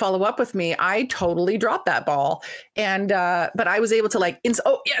you had to follow up with me. I totally dropped that ball. And, but I was able to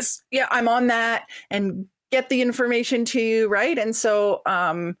oh, yes. Yeah, I'm on that and get the information to you. Right. And so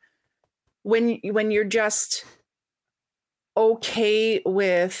when you're just okay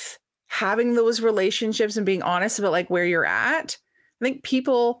with having those relationships and being honest about where you're at, I think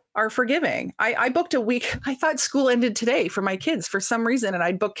people are forgiving. I booked a week. I thought school ended today for my kids for some reason, and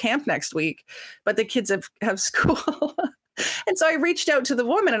I'd book camp next week, but the kids have school. And so I reached out to the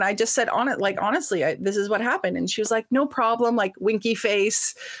woman and I just said, honestly, this is what happened. And she was like, no problem, winky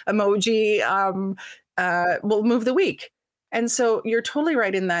face emoji. We'll move the week. And so you're totally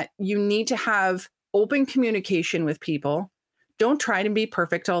right in that you need to have open communication with people. Don't try to be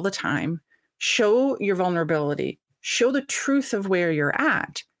perfect all the time. Show your vulnerability. Show the truth of where you're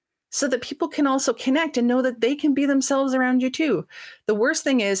at so that people can also connect and know that they can be themselves around you too. The worst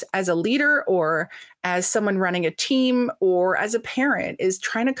thing is, as a leader or as someone running a team or as a parent, is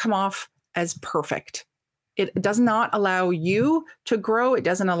trying to come off as perfect. It does not allow you to grow. It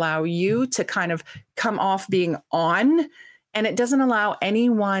doesn't allow you to kind of come off being on. And it doesn't allow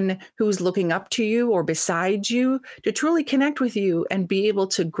anyone who's looking up to you or beside you to truly connect with you and be able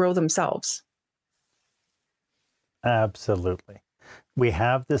to grow themselves. Absolutely. We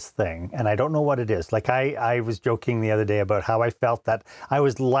have this thing, and I don't know what it is. I was joking the other day about how I felt that I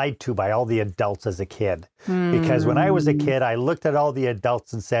was lied to by all the adults as a kid. Because when I was a kid, I looked at all the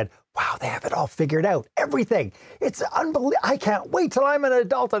adults and said, wow, they have it all figured out. Everything. It's unbelievable. I can't wait till I'm an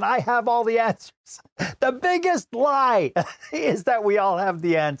adult and I have all the answers. The biggest lie is that we all have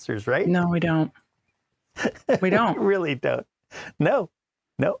the answers, right? No, we don't. We don't. We really don't. No.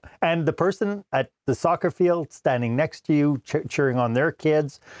 And the person at the soccer field standing next to you, cheering on their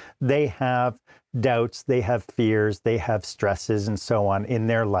kids, they have doubts, they have fears, they have stresses and so on in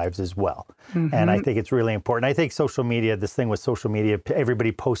their lives as well. And I think it's really important. I think social media, this thing with social media,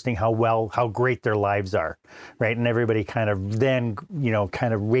 everybody posting how great their lives are, right? And everybody kind of then,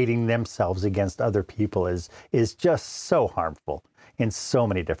 kind of rating themselves against other people is just so harmful in so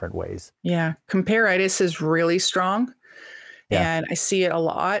many different ways. Yeah. Comparatitis is really strong. And I see it a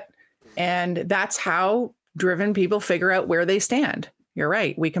lot. And that's how driven people figure out where they stand. You're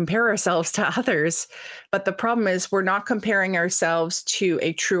right. We compare ourselves to others, but the problem is we're not comparing ourselves to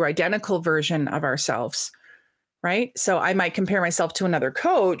a true identical version of ourselves, right? So I might compare myself to another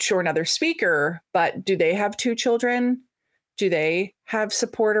coach or another speaker, but do they have 2 children? Do they have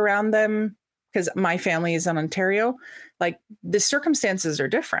support around them? Because my family is in Ontario. Like, the circumstances are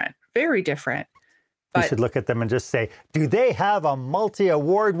different, very different. But you should look at them and just say, do they have a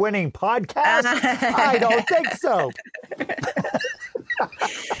multi-award winning podcast? I don't think so.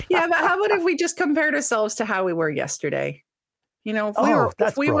 Yeah, but how about if we just compared ourselves to how we were yesterday? You know,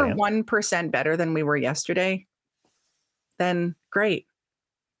 if we were 1% better than we were yesterday, then great.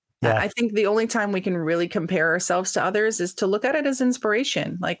 Yeah. I think the only time we can really compare ourselves to others is to look at it as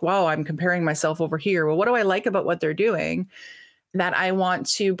inspiration. Like, wow, I'm comparing myself over here. Well, what do I like about what they're doing that I want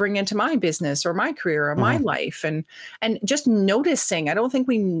to bring into my business or my career or my life? And just noticing. I don't think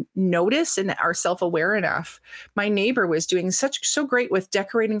we notice and are self-aware enough. My neighbor was doing so great with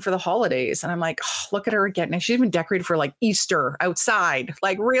decorating for the holidays. And I'm like, oh, look at her again. And she's even decorated for like Easter outside.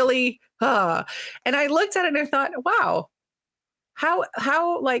 Like, really? And I looked at it and I thought, wow,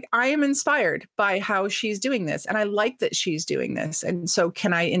 how like I am inspired by how she's doing this. And I like that she's doing this. And so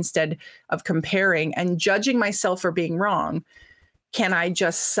can I, instead of comparing and judging myself for being wrong, can I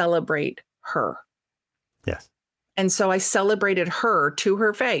just celebrate her? Yes. And so I celebrated her to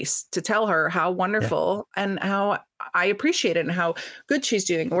her face to tell her how wonderful and how I appreciate it and how good she's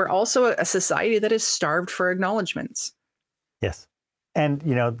doing. We're also a society that is starved for acknowledgments. Yes. And,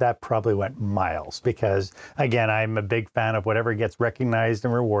 you know, that probably went miles because, again, I'm a big fan of whatever gets recognized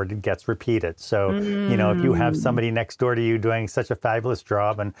and rewarded gets repeated. So, you know, if you have somebody next door to you doing such a fabulous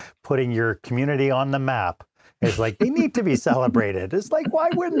job and putting your community on the map, it's like, they need to be celebrated. It's like, why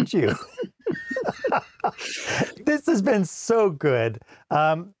wouldn't you? This has been so good.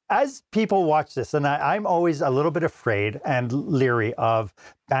 As people watch this, and I'm always a little bit afraid and leery of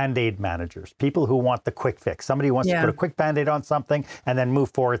Band-Aid managers, people who want the quick fix. Somebody wants to put a quick Band-Aid on something and then move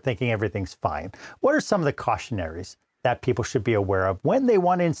forward thinking everything's fine. What are some of the cautionaries that people should be aware of when they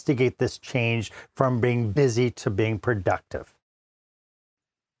want to instigate this change from being busy to being productive?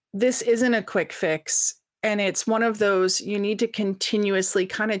 This isn't a quick fix. And it's one of those, you need to continuously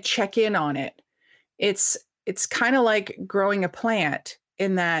kind of check in on it. It's kind of like growing a plant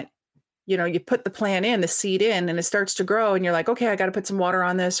in that, you know, you put the plant in, the seed in, and it starts to grow and you're like, okay, I got to put some water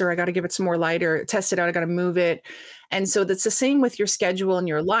on this, or I got to give it some more light, or test it out. I got to move it. And so that's the same with your schedule and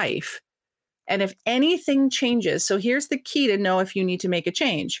your life. And if anything changes, so here's the key to know if you need to make a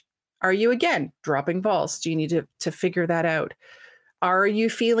change. Are you, again, dropping balls? Do you need to figure that out? Are you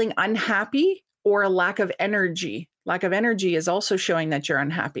feeling unhappy? Or a lack of energy? Lack of energy is also showing that you're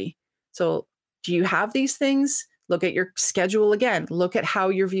unhappy. So do you have these things? Look at your schedule again. Look at how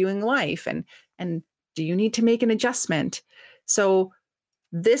you're viewing life. And do you need to make an adjustment? So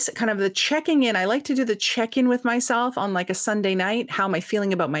this kind of the checking in, I like to do the check-in with myself on like a Sunday night. How am I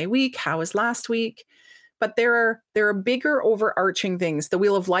feeling about my week? How was last week? But there are bigger overarching things. The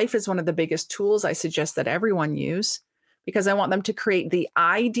Wheel of Life is one of the biggest tools I suggest that everyone use, because I want them to create the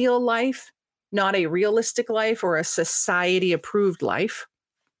ideal life, not a realistic life or a society approved life.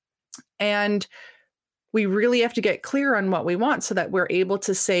 And we really have to get clear on what we want so that we're able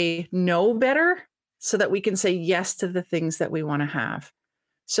to say no better, so that we can say yes to the things that we want to have.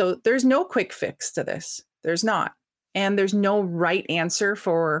 So there's no quick fix to this. There's not. And there's no right answer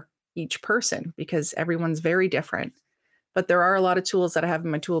for each person because everyone's very different. But there are a lot of tools that I have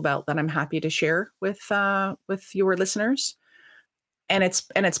in my tool belt that I'm happy to share with your listeners. And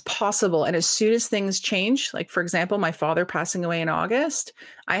it's possible. And as soon as things change, like, for example, my father passing away in August,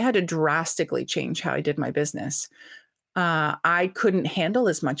 I had to drastically change how I did my business. I couldn't handle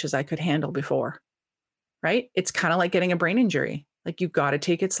as much as I could handle before, right? It's kind of like getting a brain injury. Like, you've got to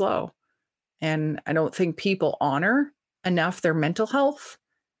take it slow. And I don't think people honor enough their mental health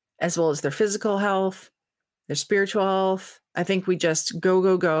as well as their physical health, their spiritual health. I think we just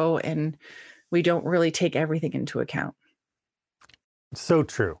go, and we don't really take everything into account. So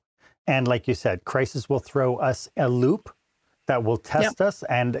true. And like you said, crisis will throw us a loop that will test us.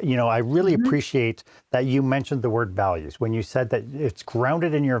 And, you know, I really appreciate that you mentioned the word values. When you said that it's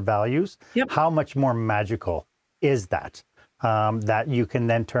grounded in your values, how much more magical is that? That you can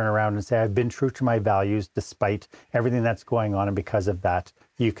then turn around and say, I've been true to my values despite everything that's going on. And because of that,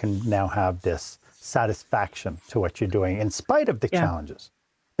 you can now have this satisfaction to what you're doing in spite of the challenges.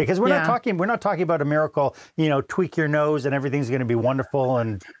 Because we're not talking about a miracle, you know, tweak your nose and everything's going to be wonderful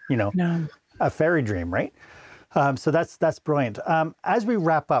and, you know, a fairy dream, right? So that's brilliant. As we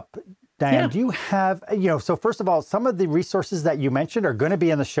wrap up, Diane, do you have, you know, so first of all, some of the resources that you mentioned are going to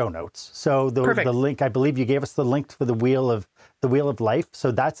be in the show notes. So the link, I believe you gave us the link for the Wheel of The Wheel of Life.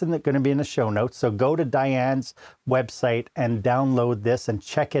 So that's going to be in the show notes. So go to Diane's website and download this and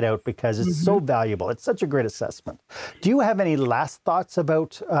check it out because it's so valuable. It's such a great assessment. Do you have any last thoughts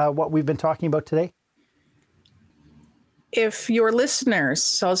about what we've been talking about today? If your listeners,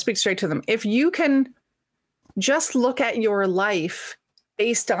 so I'll speak straight to them, if you can just look at your life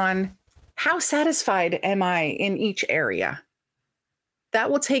based on how satisfied am I in each area, that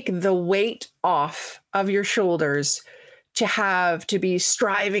will take the weight off of your shoulders to be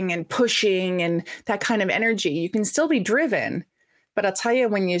striving and pushing and that kind of energy. You can still be driven, but I'll tell you,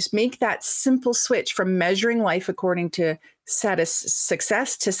 when you make that simple switch from measuring life according to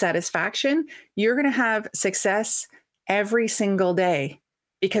success to satisfaction, you're going to have success every single day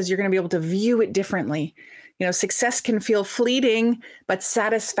because you're going to be able to view it differently. You know, success can feel fleeting, but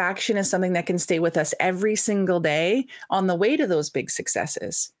satisfaction is something that can stay with us every single day on the way to those big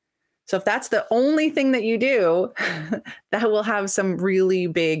successes. So if that's the only thing that you do, that will have some really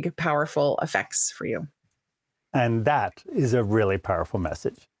big, powerful effects for you. And that is a really powerful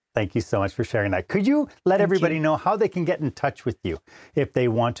message. Thank you so much for sharing that. Could you let everybody know how they can get in touch with you if they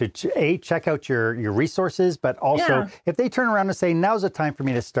want to, check out your resources, but also if they turn around and say, now's the time for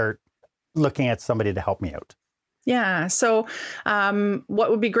me to start looking at somebody to help me out? Yeah. So what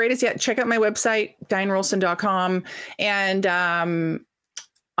would be great is, check out my website, DianeRolston.com. And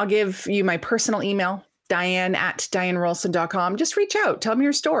I'll give you my personal email, Diane@DianeRolston.com. Just reach out. Tell me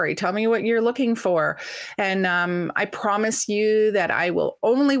your story. Tell me what you're looking for. And I promise you that I will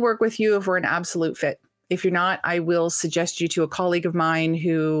only work with you if we're an absolute fit. If you're not, I will suggest you to a colleague of mine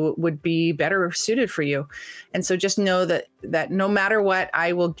who would be better suited for you. And so just know that no matter what,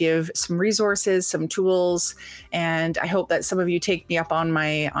 I will give some resources, some tools, and I hope that some of you take me up on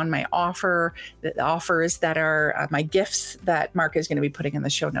my offer, the offers that are my gifts that Mark is going to be putting in the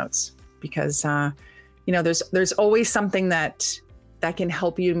show notes, because there's always something that can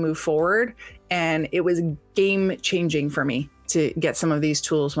help you move forward. And it was game changing for me to get some of these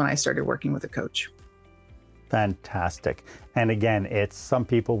tools when I started working with a coach. Fantastic. And again, some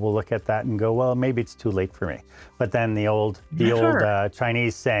people will look at that and go, well, maybe it's too late for me. But then the old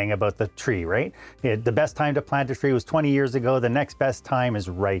Chinese saying about the tree, right? The best time to plant a tree was 20 years ago. The next best time is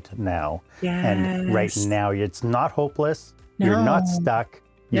right now. Yes. And right now, it's not hopeless. No. You're not stuck.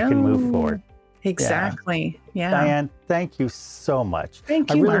 You can move forward. Exactly. Yeah. Diane, thank you so much. Thank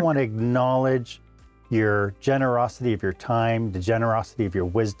you, I really Mark. want to acknowledge your generosity of your time, the generosity of your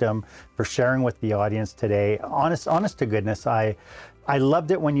wisdom for sharing with the audience today. Honest to goodness, I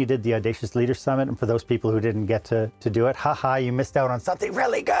loved it when you did the Audacious Leader Summit. And for those people who didn't get to do it, you missed out on something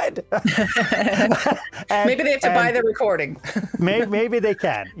really good. Maybe they have to buy the recording. maybe they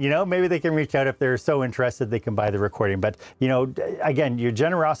can, maybe they can reach out if they're so interested, they can buy the recording. But, again, your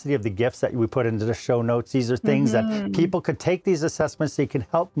generosity of the gifts that we put into the show notes, these are things that people could take these assessments so you can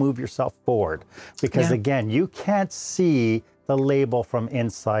help move yourself forward. Because again, you can't see the label from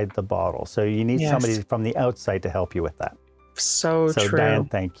inside the bottle. So you need somebody from the outside to help you with that. So true. Diane,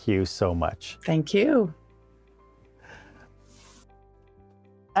 thank you so much. Thank you.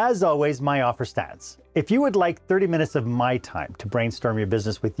 As always, my offer stands. If you would like 30 minutes of my time to brainstorm your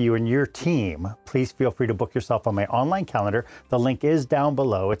business with you and your team, please feel free to book yourself on my online calendar. The link is down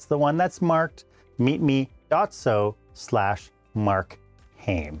below. It's the one that's marked meetme.so/Mark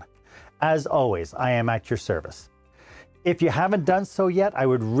Hain. As always, I am at your service. If you haven't done so yet, I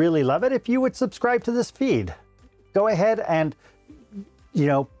would really love it if you would subscribe to this feed. Go ahead and,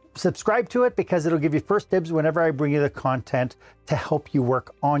 subscribe to it because it'll give you first dibs whenever I bring you the content to help you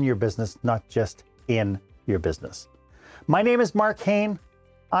work on your business, not just in your business. My name is Mark Hain.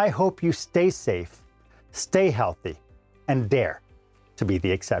 I hope you stay safe, stay healthy, and dare to be the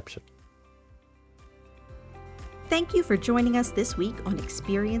exception. Thank you for joining us this week on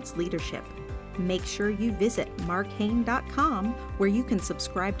Experience Leadership. Make sure you visit markhain.com where you can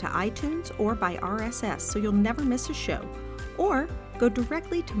subscribe to iTunes or by RSS so you'll never miss a show. Or go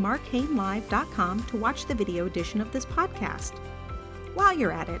directly to markhainlive.com to watch the video edition of this podcast. While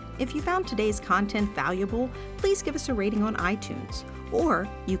you're at it, if you found today's content valuable, please give us a rating on iTunes. Or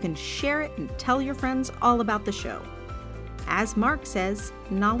you can share it and tell your friends all about the show. As Mark says,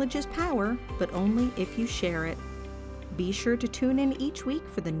 knowledge is power, but only if you share it. Be sure to tune in each week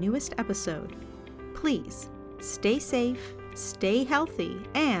for the newest episode. Please stay safe, stay healthy,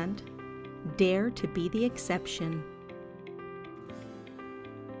 and dare to be the exception.